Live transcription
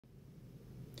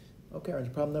Okay, on to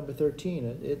problem number 13.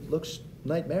 It looks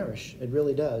nightmarish. It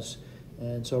really does.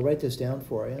 And so I'll write this down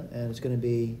for you, and it's going to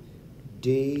be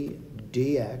d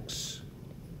dx,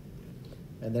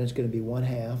 and then it's going to be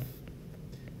 1/2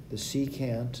 the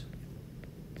secant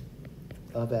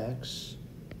of x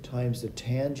times the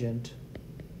tangent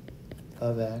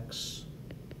of x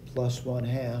plus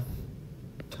 1/2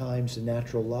 times the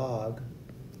natural log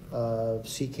of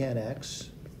secant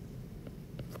x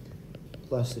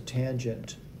plus the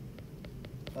tangent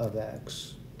of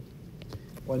x.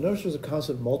 Well, notice there's a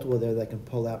constant multiple there that I can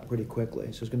pull out pretty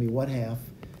quickly. So it's going to be 1/2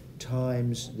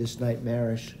 times this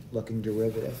nightmarish looking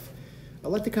derivative. I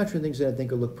like to concentrate on things that I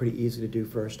think will look pretty easy to do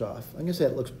first off. I'm going to say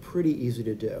it looks pretty easy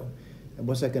to do. And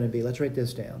what's that going to be? Let's write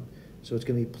this down. So it's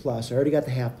going to be plus. I already got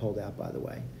the half pulled out, by the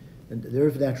way. And the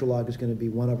derivative of natural log is going to be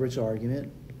 1 over its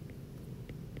argument.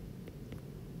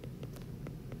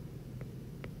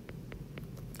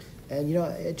 And you know,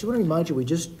 I just want to remind you, we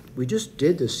just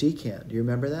did the secant. Do you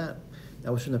remember that?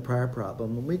 That was from the prior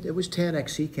problem. It was tan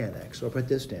x secant x. So I'll put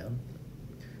this down.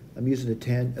 I'm using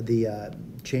the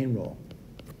chain rule.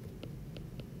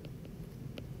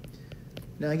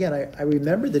 Now again, I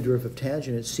remember the derivative of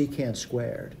tangent is secant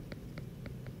squared.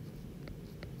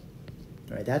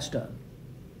 All right, that's done.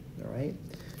 All right,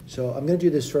 so I'm going to do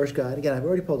this first guy. And again, I've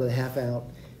already pulled the half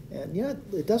out, and you know,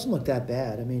 it doesn't look that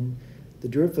bad. I mean, the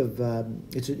derivative of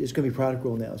it's going to be product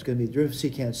rule now. It's going to be the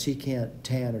derivative of secant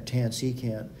tan or tan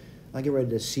secant. I'll get rid of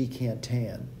the secant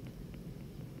tan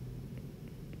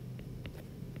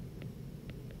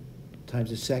times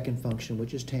the second function,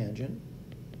 which is tangent.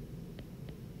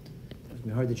 It's going to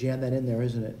be hard to jam that in there,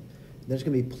 isn't it? Then it's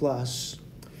going to be plus,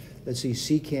 let's see,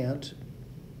 secant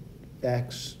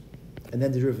x, and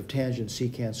then the derivative of tangent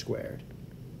secant squared.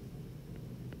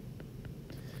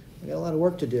 I got a lot of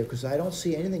work to do because I don't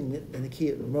see anything in the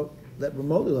key that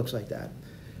remotely looks like that.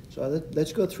 So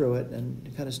let's go through it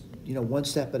and kind of, you know, one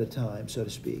step at a time, so to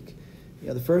speak. You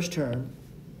know, the first term,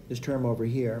 this term over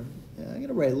here, I'm going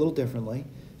to write it a little differently.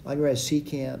 I'm going to write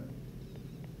secant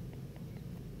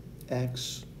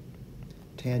x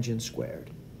tangent squared.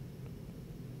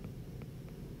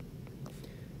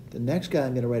 The next guy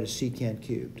I'm going to write is secant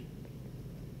cubed.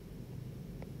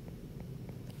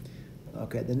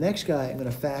 Okay, the next guy I'm going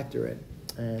to factor it.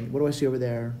 And what do I see over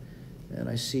there? And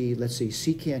I see, let's see,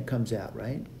 secant comes out,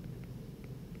 right?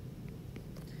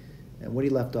 And what are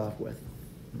you left off with?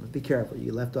 Be careful.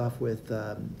 You left off with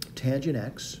tangent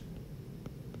x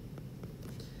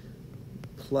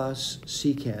plus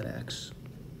secant x.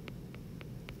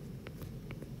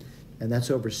 And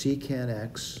that's over secant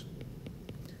x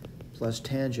plus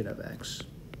tangent of x.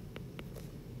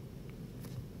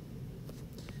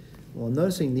 Well, I'm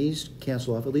noticing these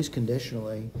cancel off, at least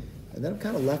conditionally, and then I'm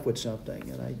kind of left with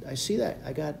something. And I see that.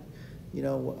 I got, you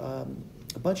know,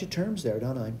 a bunch of terms there,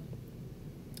 don't I?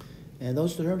 And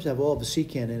those terms have all of the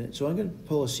secant in it. So I'm going to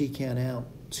pull a secant out,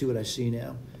 see what I see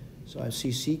now. So I see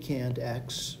secant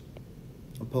x.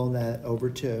 I'm pulling that over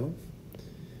 2.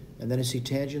 And then I see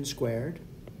tangent squared.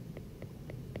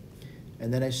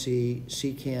 And then I see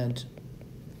secant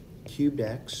cubed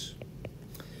x.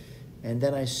 And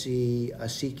then I see a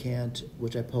secant,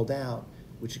 which I pulled out,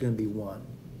 which is going to be 1.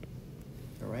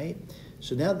 All right?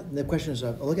 So now the question is,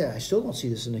 look at it, I still don't see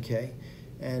this in the K.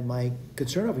 And my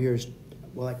concern over here is,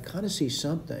 well, I kind of see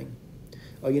something.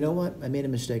 Oh, you know what? I made a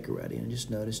mistake already, and I just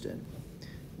noticed it.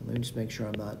 Let me just make sure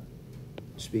I'm not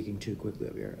speaking too quickly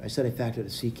over here. I said I factored a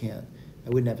secant. I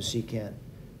wouldn't have a secant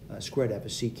squared. I'd have a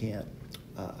secant,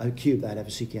 a cube, I'd have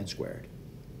a secant squared.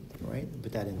 All right?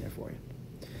 Put that in there for you.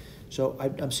 So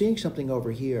I'm seeing something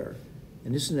over here,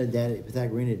 and this is an identity,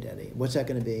 Pythagorean identity. What's that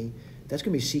going to be? That's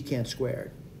going to be secant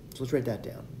squared. So let's write that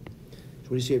down. So what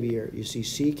do you see over here? You see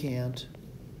secant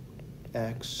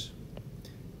x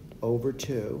over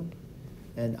 2,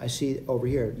 and I see over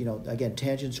here, you know, again,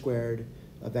 tangent squared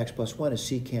of x plus 1 is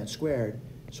secant squared,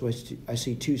 so I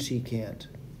see 2 secant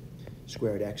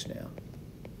squared x now.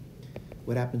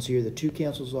 What happens here? The 2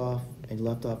 cancels off, and you're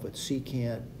left off with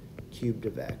secant cubed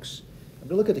of x. I'm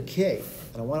going to look at the key,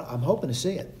 and I'm hoping to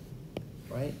see it,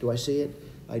 right? Do I see it?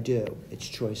 I do. It's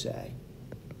choice A.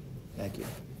 Thank you.